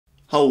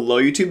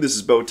Hello YouTube, this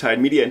is Bowtied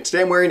Media, and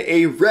today I'm wearing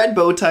a red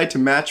bow tie to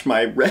match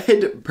my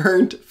red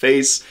burnt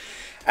face,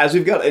 as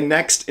we've got a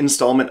next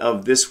installment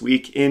of This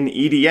Week in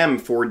EDM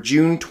for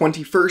June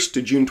 21st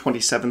to June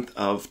 27th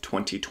of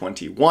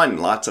 2021.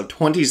 Lots of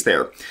 20s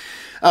there.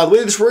 The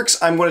way this works,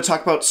 I'm going to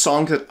talk about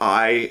songs that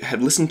I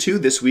had listened to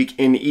this week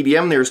in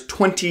EDM. There's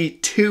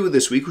 22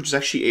 this week, which is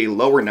actually a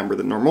lower number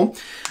than normal.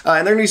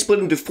 And they're going to be split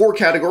into four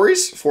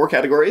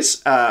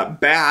categories.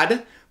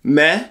 Bad,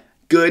 meh,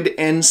 good,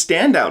 and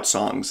standout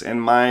songs.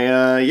 And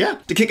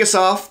to kick us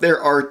off, there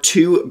are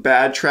two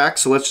bad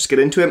tracks, so let's just get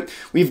into it.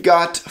 We've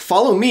got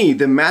Follow Me,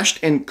 the Mashed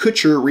and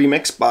Kutcher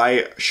remix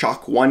by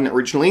Shock 1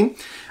 originally.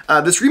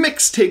 This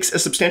remix takes a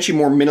substantially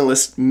more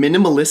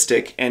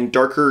minimalistic and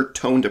darker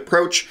toned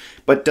approach,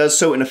 but does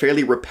so in a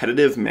fairly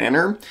repetitive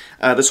manner.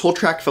 This whole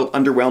track felt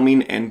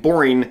underwhelming and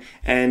boring,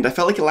 and I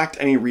felt like it lacked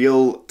any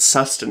real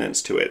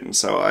sustenance to it, and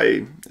so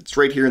it's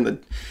right here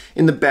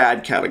in the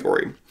bad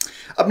category.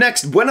 Up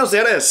next, Buenos,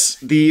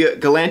 the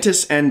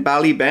Galantis and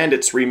Bali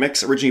Bandits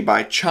remix, originally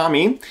by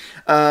Tchami.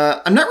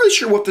 I'm not really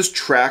sure what this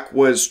track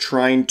was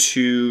trying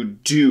to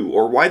do,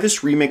 or why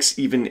this remix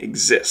even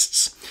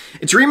exists.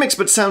 It's a remix,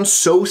 but sounds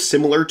so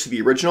similar to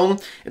the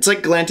original. It's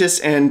like Galantis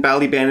and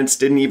Bali Bandits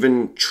didn't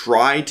even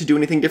try to do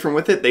anything different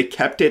with it. They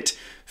kept it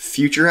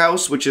Future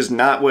House, which is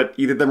not what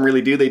either of them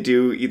really do. They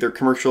do either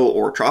commercial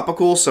or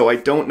tropical, so I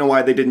don't know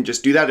why they didn't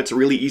just do that. It's a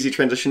really easy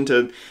transition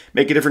to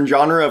make a different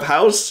genre of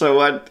house,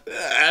 so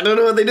I don't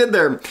know what they did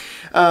there.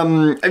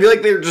 I feel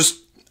like they're just...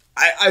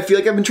 I feel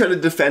like I've been trying to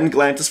defend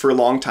Galantis for a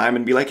long time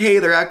and be like, hey,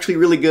 they're actually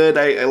really good.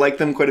 I like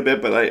them quite a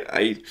bit, but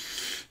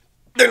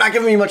they're not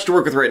giving me much to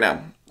work with right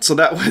now. So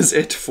that was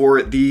it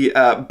for the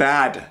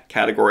bad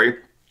category.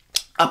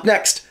 Up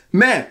next,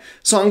 meh,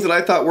 songs that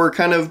I thought were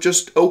kind of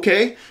just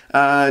okay,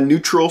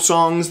 neutral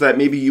songs that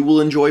maybe you will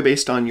enjoy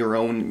based on your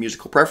own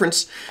musical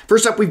preference.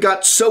 First up, we've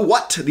got So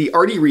What, the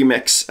ARTY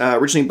remix,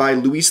 originally by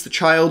Luis the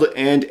Child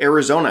and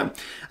Arizona.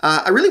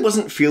 I really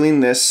wasn't feeling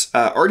this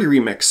ARTY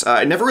remix.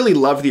 I never really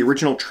loved the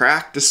original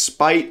track,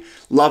 despite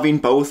loving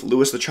both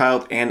Luis the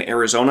Child and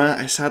Arizona.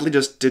 I sadly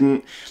just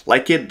didn't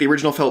like it. The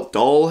original felt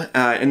dull,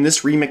 and this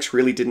remix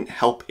really didn't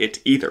help it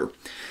either.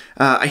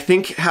 I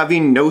think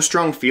having no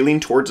strong feeling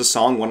towards a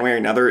song one way or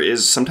another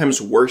is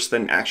sometimes worse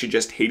than actually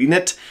just hating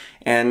it,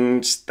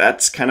 and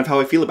that's kind of how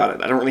I feel about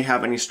it. I don't really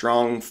have any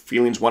strong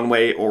feelings one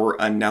way or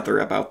another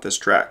about this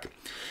track.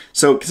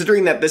 So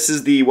considering that this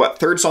is the,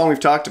 third song we've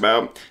talked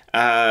about,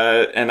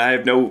 and I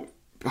have no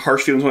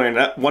harsh feelings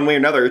one way or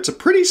another, it's a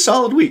pretty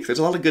solid week. There's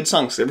a lot of good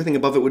songs. Everything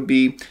above it would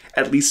be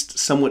at least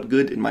somewhat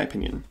good in my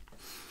opinion.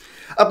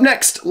 Up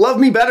next, Love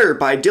Me Better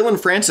by Dillon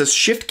Francis,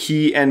 Shift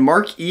Key, and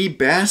Marc E.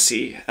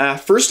 Bassy.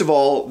 First of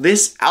all,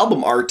 this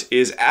album art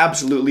is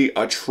absolutely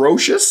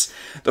atrocious.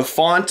 The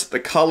font,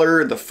 the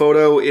color, the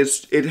photo,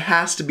 it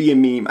has to be a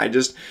meme. I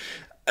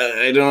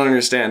don't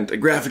understand. The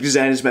graphic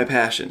design is my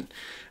passion.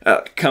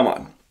 Come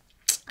on.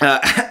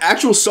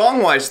 Actual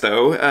song-wise,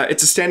 though,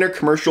 it's a standard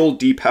commercial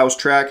deep house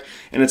track,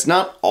 and it's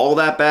not all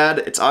that bad.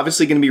 It's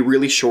obviously going to be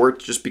really short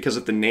just because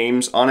of the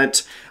names on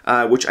it,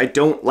 which I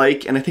don't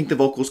like, and I think the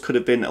vocals could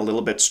have been a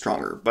little bit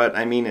stronger, but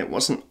I mean, it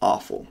wasn't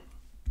awful.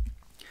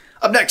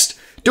 Up next,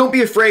 Don't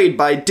Be Afraid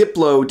by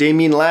Diplo,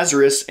 Damian,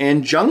 Lazarus,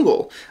 and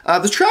Jungle.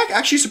 The track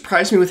actually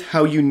surprised me with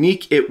how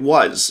unique it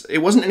was. It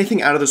wasn't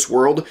anything out of this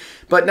world,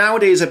 but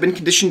nowadays I've been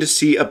conditioned to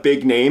see a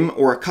big name,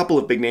 or a couple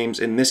of big names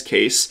in this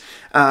case,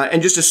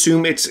 and just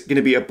assume it's going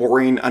to be a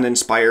boring,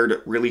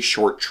 uninspired, really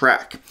short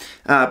track.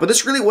 But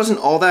this really wasn't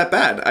all that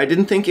bad. I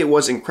didn't think it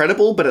was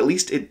incredible, but at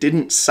least it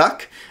didn't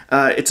suck.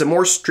 It's a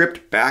more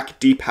stripped back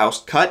deep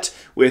house cut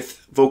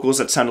with vocals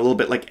that sound a little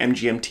bit like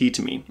MGMT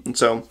to me, and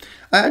so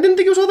I didn't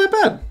think it was all that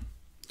bad.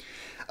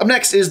 Up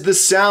next is The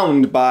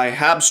Sound by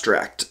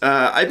Habstrakt.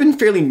 I've been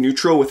fairly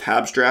neutral with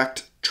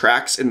Habstrakt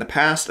tracks in the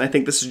past, and I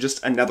think this is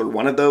just another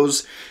one of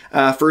those.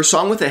 For a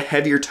song with a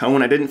heavier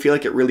tone, I didn't feel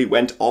like it really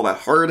went all that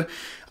hard.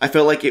 I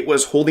felt like it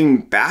was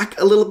holding back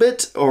a little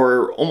bit,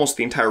 or almost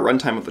the entire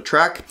runtime of the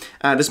track.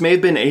 This may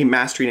have been a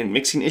mastering and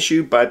mixing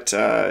issue, but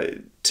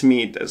to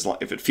me,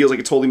 if it feels like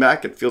it's holding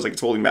back, it feels like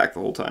it's holding back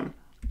the whole time.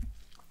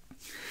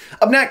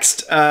 Up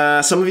next,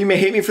 some of you may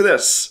hate me for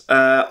this,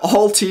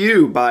 All To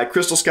You by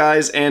Crystal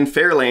Skies and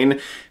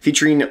Fairlane,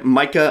 featuring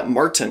Micah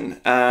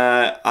Martin.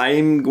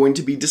 I'm going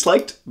to be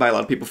disliked by a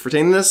lot of people for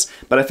saying this,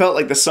 but I felt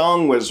like the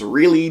song was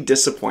really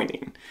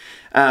disappointing.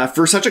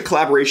 For such a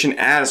collaboration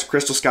as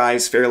Crystal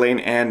Skies,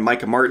 Fairlane, and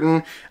Micah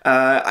Martin,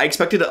 I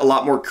expected a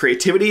lot more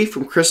creativity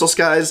from Crystal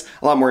Skies,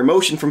 a lot more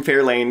emotion from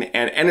Fairlane,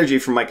 and energy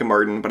from Micah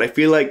Martin, but I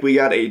feel like we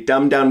got a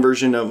dumbed-down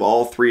version of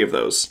all three of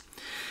those.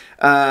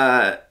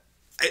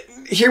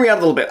 Hear me out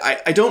a little bit.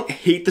 I don't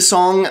hate the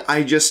song,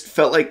 I just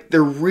felt like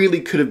there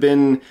really could have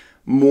been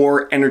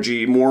more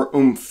energy, more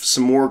oomph,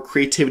 some more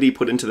creativity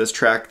put into this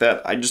track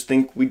that I just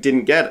think we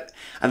didn't get.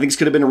 I think this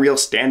could have been a real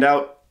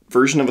standout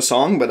version of a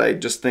song, but I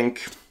just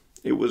think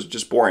it was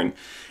just boring.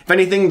 If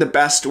anything, the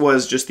best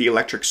was just the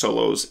electric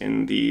solos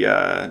in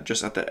the,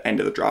 just at the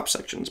end of the drop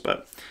sections,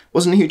 but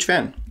wasn't a huge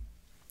fan.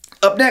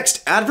 Up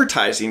next,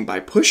 Advertising by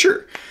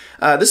Pusher.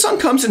 This song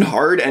comes in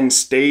hard and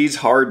stays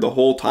hard the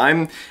whole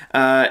time.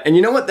 And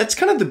you know what? That's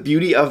kind of the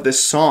beauty of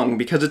this song,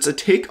 because it's a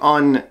take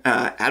on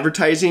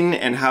advertising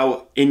and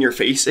how in your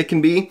face it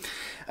can be.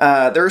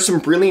 There are some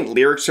brilliant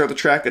lyrics throughout the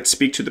track that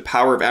speak to the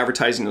power of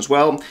advertising as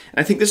well. And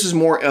I think this is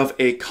more of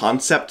a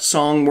concept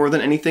song more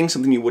than anything,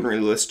 something you wouldn't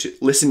really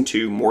listen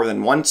to more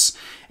than once.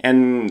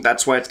 And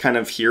that's why it's kind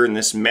of here in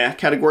this meh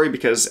category,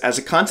 because as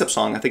a concept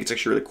song, I think it's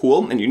actually really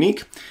cool and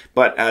unique.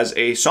 But as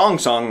a song,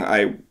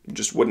 I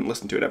just wouldn't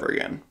listen to it ever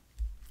again.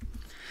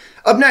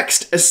 Up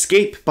next,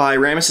 Escape by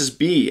Rameses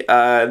B.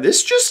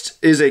 This just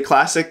is a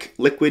classic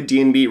liquid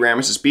D&B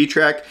Rameses B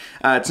track.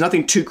 It's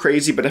nothing too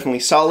crazy, but definitely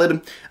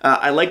solid.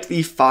 I liked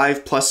the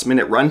 5+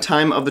 minute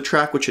runtime of the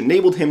track, which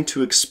enabled him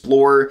to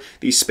explore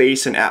the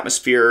space and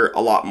atmosphere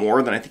a lot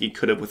more than I think he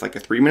could have with like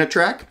a 3-minute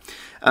track.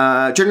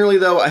 Generally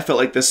though, I felt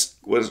like this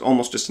was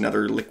almost just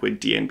another liquid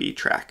D&B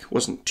track. It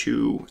wasn't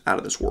too out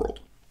of this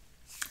world.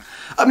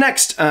 Up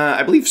next,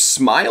 I believe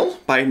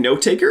SMYL by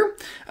Notaker.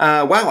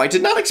 Wow, I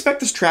did not expect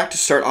this track to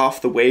start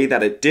off the way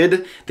that it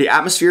did. The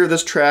atmosphere of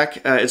this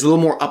track is a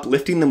little more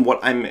uplifting than what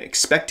I'm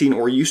expecting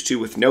or used to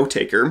with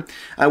Notaker,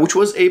 which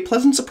was a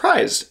pleasant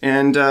surprise.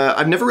 And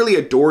I've never really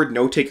adored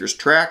Notaker's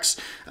tracks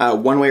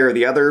one way or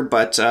the other,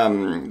 but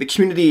the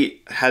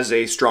community has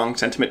a strong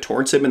sentiment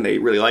towards him and they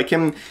really like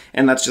him,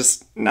 and that's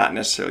just not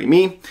necessarily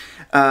me.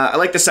 I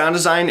like the sound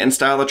design and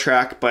style of the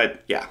track,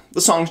 but yeah,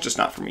 the song's just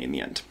not for me in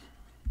the end.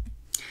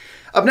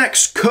 Up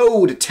next,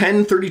 Code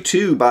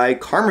 1032 by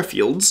Karma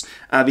Fields,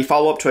 the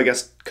follow-up to, I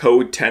guess,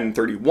 Code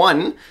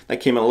 1031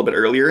 that came a little bit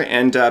earlier,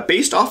 and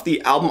based off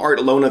the album art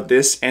alone of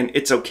this and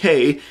It's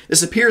Okay,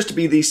 this appears to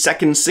be the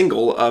second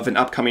single of an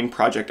upcoming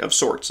project of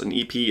sorts, an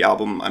EP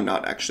album, I'm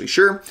not actually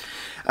sure.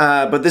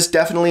 But this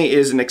definitely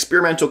is an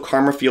experimental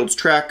Karma Fields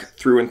track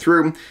through and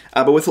through,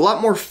 but with a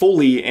lot more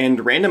Foley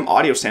and random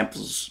audio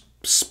samples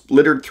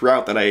littered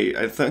throughout that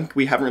I think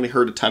we haven't really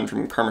heard a ton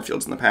from Karma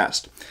Fields in the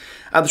past.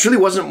 This really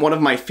wasn't one of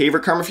my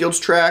favorite Karma Fields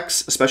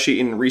tracks, especially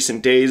in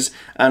recent days,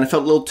 and it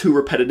felt a little too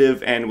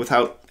repetitive and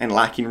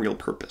lacking real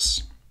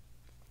purpose.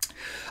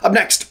 Up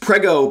next,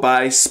 Prego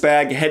by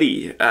Spag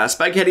Heddy.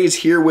 Spag Heddy is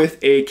here with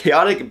a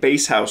chaotic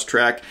bass house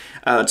track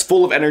that's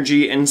full of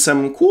energy and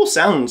some cool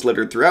sounds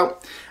littered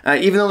throughout.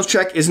 Even though this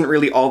track isn't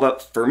really all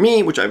that for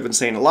me, which I've been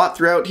saying a lot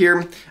throughout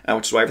here,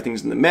 which is why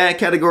everything's in the meh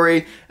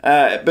category,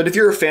 but if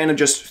you're a fan of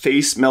just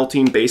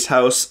face-melting bass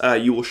house,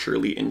 you will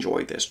surely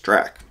enjoy this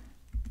track.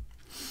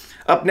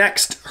 Up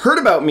next, Heard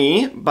About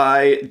Me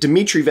by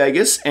Dimitri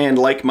Vegas and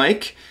Like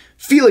Mike,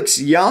 Felix,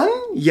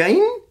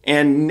 Jaehn,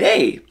 and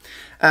Nay.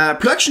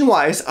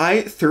 Production-wise,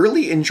 I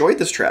thoroughly enjoyed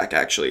this track,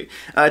 actually.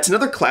 It's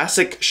another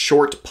classic,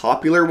 short,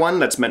 popular one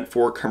that's meant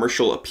for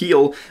commercial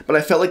appeal, but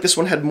I felt like this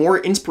one had more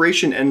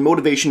inspiration and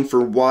motivation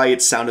for why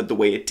it sounded the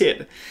way it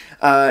did.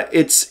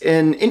 It's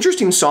an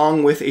interesting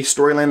song with a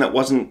storyline that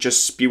wasn't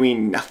just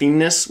spewing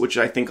nothingness, which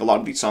I think a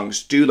lot of these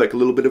songs do, like a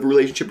little bit of a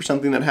relationship or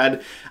something that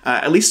had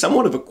at least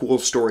somewhat of a cool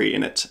story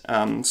in it.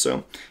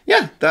 So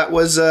yeah, that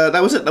was it.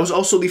 That was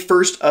also the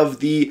first of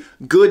the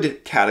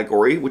good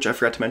category, which I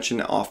forgot to mention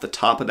off the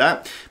top of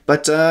that.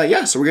 But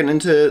yeah, so we're getting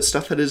into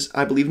stuff that is,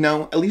 I believe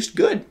now, at least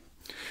good.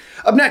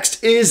 Up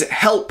next is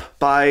Help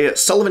by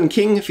Sullivan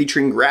King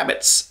featuring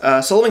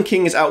Grabbitz. Sullivan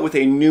King is out with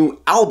a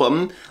new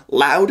album,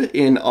 Loud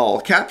in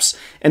all caps,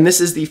 and this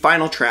is the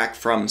final track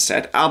from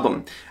said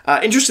album.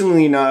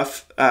 Interestingly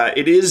enough,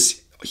 it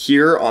is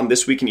here on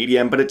This Week in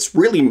EDM, but it's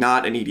really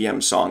not an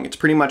EDM song. It's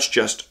pretty much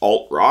just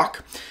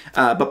alt-rock.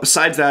 But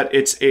besides that,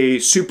 it's a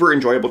super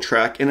enjoyable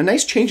track and a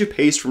nice change of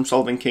pace from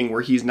Sullivan King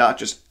where he's not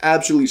just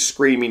absolutely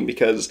screaming,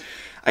 because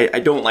I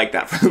don't like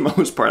that for the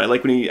most part. I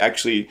like when he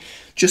actually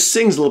just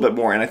sings a little bit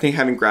more, and I think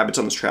having Grabbitz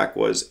on this track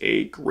was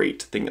a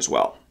great thing as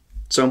well.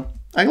 So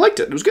I liked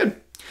it. It was good.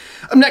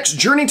 Up next,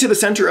 Journey to the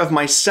Center of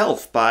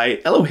Myself by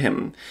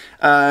Elohim.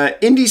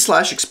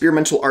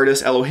 Indie/experimental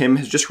artist Elohim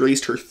has just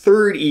released her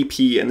third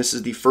EP, and this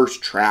is the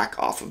first track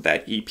off of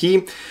that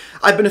EP.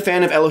 I've been a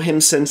fan of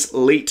Elohim since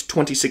late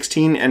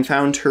 2016 and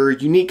found her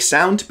unique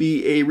sound to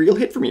be a real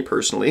hit for me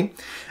personally.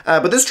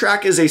 But this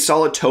track is a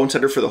solid tone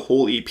setter for the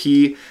whole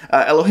EP.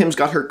 Elohim's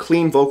got her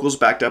clean vocals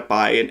backed up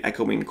by an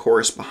echoing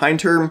chorus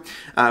behind her,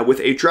 with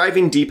a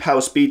driving deep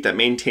house beat that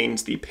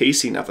maintains the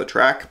pacing of the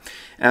track.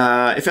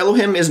 If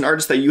Elohim is an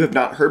artist that you have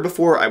not heard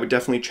before, I would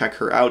definitely check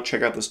her out.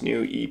 Check out this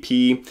new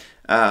EP.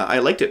 I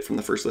liked it from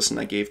the first listen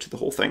I gave to the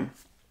whole thing.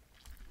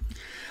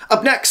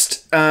 Up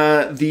next,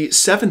 the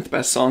 7th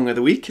best song of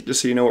the week,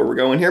 just so you know where we're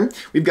going here.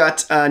 We've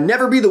got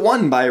Never Be the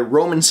One by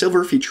Roman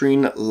Silver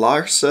featuring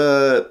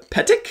Larsa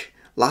Petic.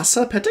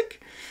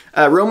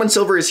 Roman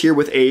Silver is here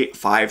with a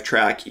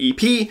 5-track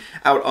EP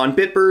out on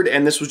Bitbird,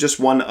 and this was just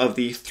one of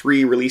the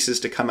 3 releases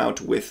to come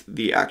out with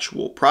the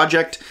actual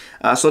project.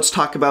 So let's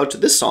talk about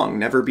this song,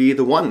 Never Be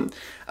the One.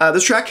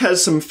 This track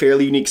has some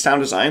fairly unique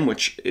sound design,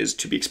 which is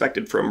to be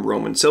expected from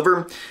Roman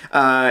Silver.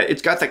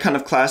 It's got that kind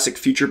of classic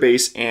future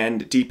bass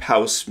and deep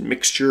house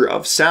mixture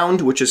of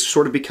sound, which has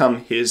sort of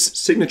become his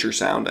signature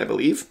sound, I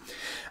believe.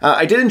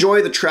 I did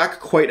enjoy the track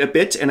quite a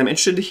bit, and I'm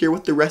interested to hear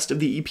what the rest of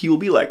the EP will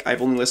be like.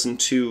 I've only listened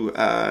to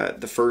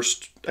the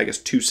first, I guess,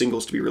 2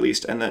 singles to be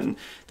released, and then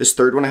this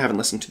third one I haven't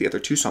listened to the other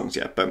 2 songs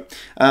yet, but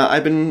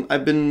I've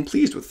been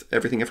pleased with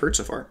everything I've heard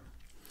so far.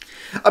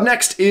 Up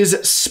next is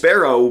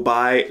Sparrow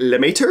by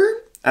Lemaitre.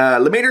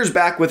 Lemaitre's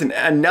back with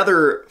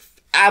another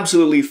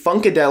absolutely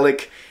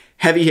funkadelic,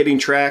 heavy-hitting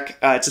track.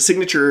 It's a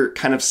signature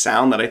kind of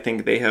sound that I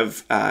think they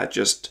have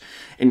just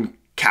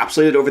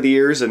encapsulated over the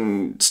years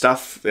and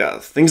stuff.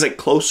 Things like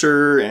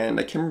Closer, and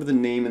I can't remember the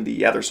name of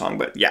the other song,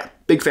 but yeah,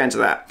 big fans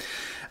of that.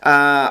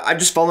 I've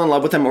just fallen in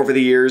love with them over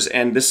the years,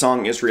 and this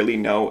song is really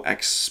no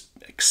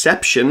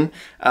exception.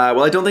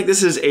 Well, I don't think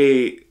this is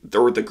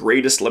the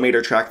greatest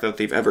Lemaitre track that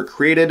they've ever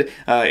created.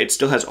 It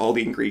still has all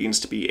the ingredients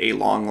to be a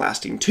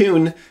long-lasting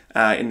tune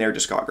in their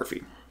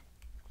discography.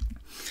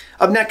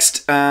 Up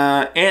next,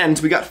 and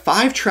we got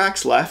 5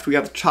 tracks left. We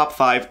got the top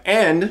 5,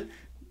 and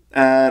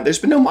there's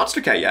been no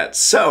Monstercat yet.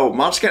 So,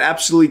 Monstercat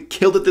absolutely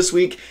killed it this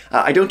week.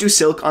 I don't do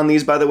Silk on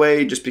these, by the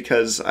way, just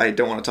because I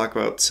don't want to talk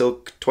about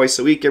Silk twice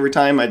a week every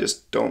time. I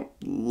just don't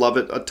love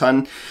it a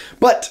ton.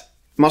 But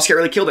Monstercat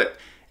really killed it.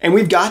 And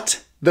we've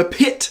got The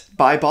Pit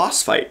by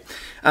Boss Fight.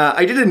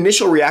 I did an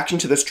initial reaction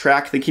to this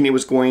track thinking I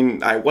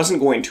wasn't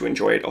going to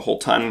enjoy it a whole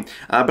ton,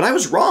 but I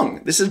was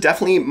wrong. This is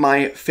definitely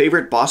my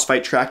favorite Boss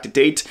Fight track to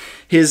date.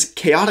 His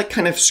chaotic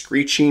kind of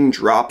screeching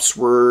drops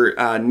were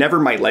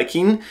never my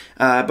liking,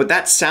 but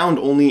that sound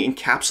only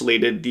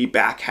encapsulated the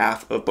back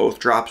half of both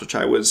drops, which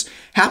I was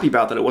happy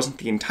about, that it wasn't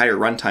the entire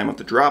runtime of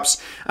the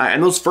drops.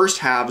 And those first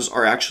halves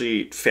are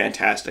actually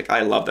fantastic. I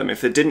love them.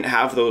 If it didn't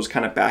have those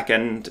kind of back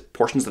end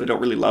portions that I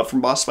don't really love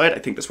from Boss Fight, I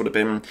think this would have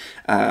been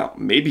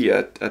maybe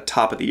a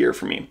top of the year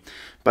for me.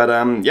 But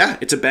yeah,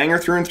 it's a banger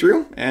through and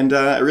through, and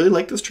I really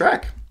like this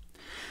track.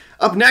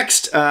 Up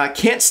next,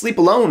 Can't Sleep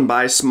Alone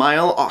by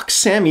SMYL,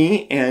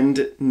 Oksami,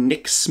 and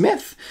Nick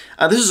Smith.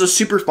 This is a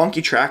super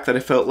funky track that I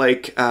felt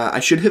like I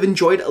should have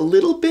enjoyed a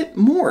little bit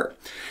more.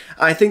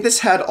 I think this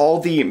had all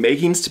the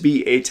makings to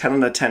be a 10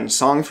 out of 10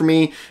 song for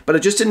me, but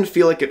it just didn't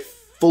feel like it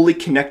fully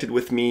connected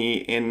with me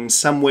in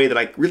some way that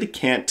I really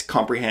can't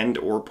comprehend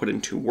or put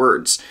into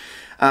words.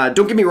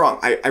 Don't get me wrong,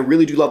 I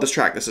really do love this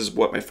track. This is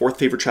my 4th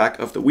favorite track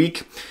of the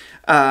week.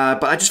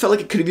 But I just felt like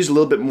it could have used a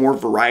little bit more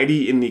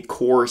variety in the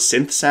core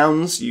synth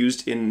sounds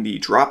used in the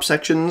drop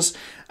sections.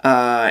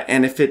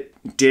 And if it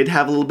did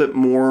have a little bit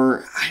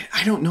more,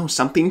 I don't know,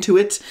 something to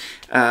it,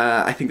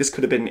 I think this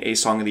could have been a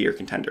Song of the Year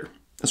contender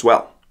as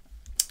well.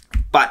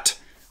 But,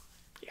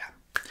 yeah.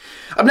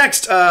 Up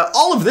next,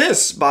 All of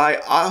This by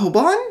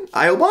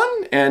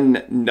Ioban and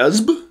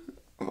Nuzb.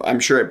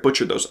 I'm sure I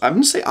butchered those. I'm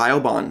going to say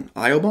Ioban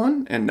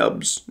and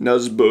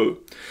Nuzb.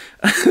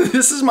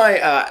 This is my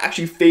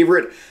actually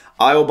favorite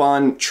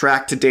Ioban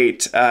track to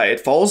date. It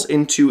falls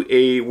into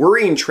a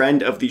worrying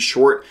trend of the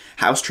short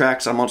house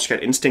tracks on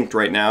Monstercat Instinct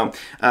right now,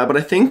 but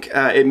I think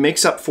it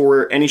makes up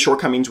for any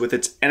shortcomings with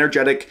its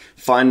energetic,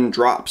 fun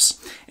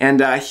drops.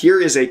 And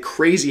here is a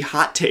crazy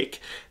hot take.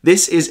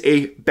 This is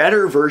a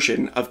better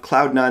version of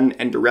Cloud9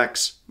 and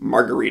Direct's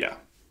Margarita.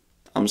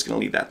 I'm just going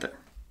to leave that there.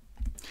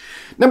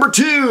 Number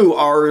 2,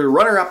 our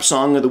runner-up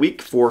song of the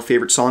week for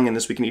favorite song in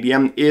This Week in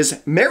EDM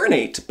is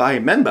Marinate by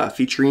MEMBA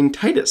featuring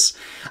Titus.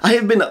 I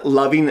have been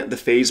loving the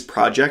Phase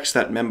projects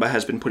that MEMBA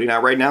has been putting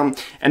out right now,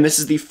 and this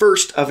is the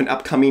first of an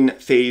upcoming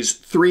Phase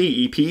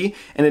 3 EP,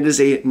 and it is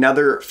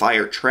another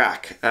fire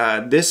track.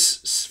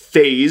 This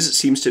Phase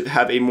seems to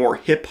have a more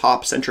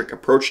hip-hop centric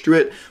approach to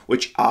it,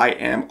 which I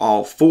am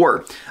all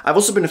for. I've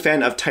also been a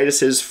fan of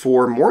Titus's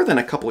for more than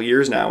a couple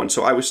years now, and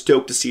so I was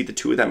stoked to see the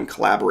two of them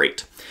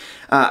collaborate.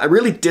 I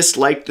really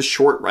disliked the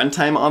short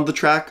runtime on the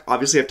track.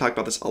 Obviously, I've talked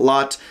about this a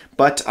lot,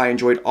 but I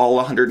enjoyed all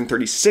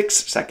 136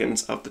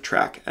 seconds of the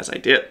track as I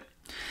did.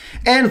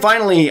 And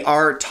finally,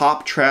 our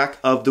top track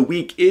of the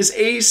week is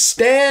a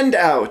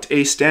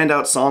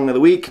standout song of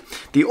the week.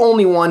 The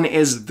only one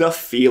is The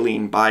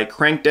Feeling by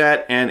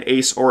Crankdat and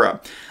Ace Aura.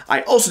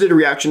 I also did a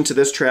reaction to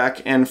this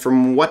track, and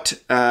from what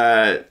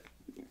you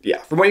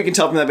can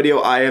tell from that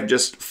video, I have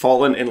just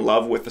fallen in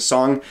love with the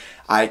song.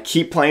 I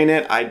keep playing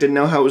it. I didn't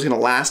know how it was going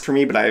to last for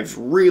me, but I've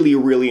really,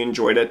 really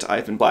enjoyed it.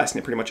 I've been blasting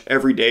it pretty much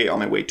every day on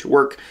my way to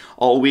work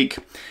all week.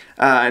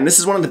 And this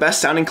is one of the best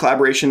sounding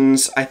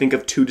collaborations, I think,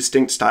 of two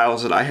distinct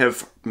styles that I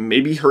have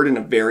maybe heard in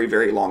a very,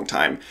 very long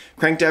time.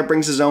 Crankdat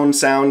brings his own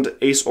sound,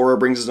 Ace Aura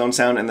brings his own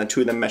sound, and the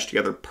two of them mesh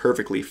together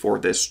perfectly for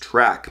this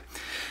track.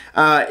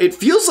 It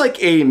feels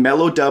like a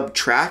mellow dub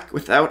track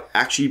without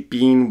actually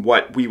being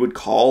what we would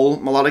call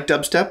melodic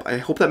dubstep. I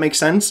hope that makes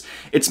sense.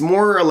 It's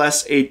more or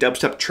less a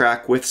dubstep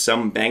track with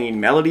some banging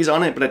melodies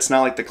on it, but it's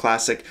not like the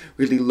classic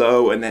really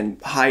low and then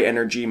high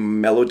energy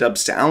mellow dub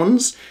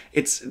sounds.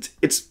 It's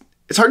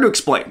hard to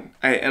explain.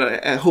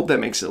 I hope that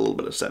makes a little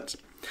bit of sense.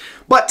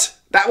 But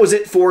That was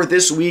it for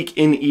this week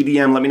in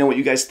EDM. Let me know what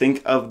you guys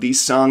think of these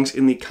songs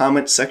in the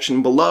comment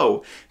section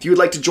below. If you would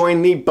like to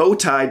join the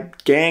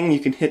Bowtied gang, you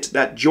can hit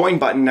that join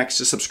button next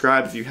to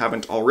subscribe if you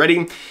haven't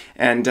already.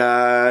 And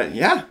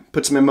yeah,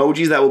 put some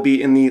emojis that will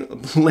be in the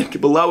link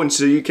below, and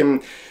so you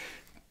can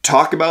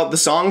talk about the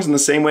songs in the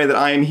same way that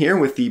I am here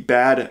with the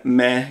bad,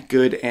 meh,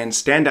 good, and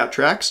standout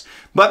tracks.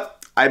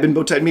 But I've been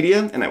Bowtied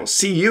Media, and I will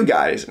see you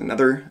guys in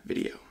another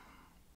video.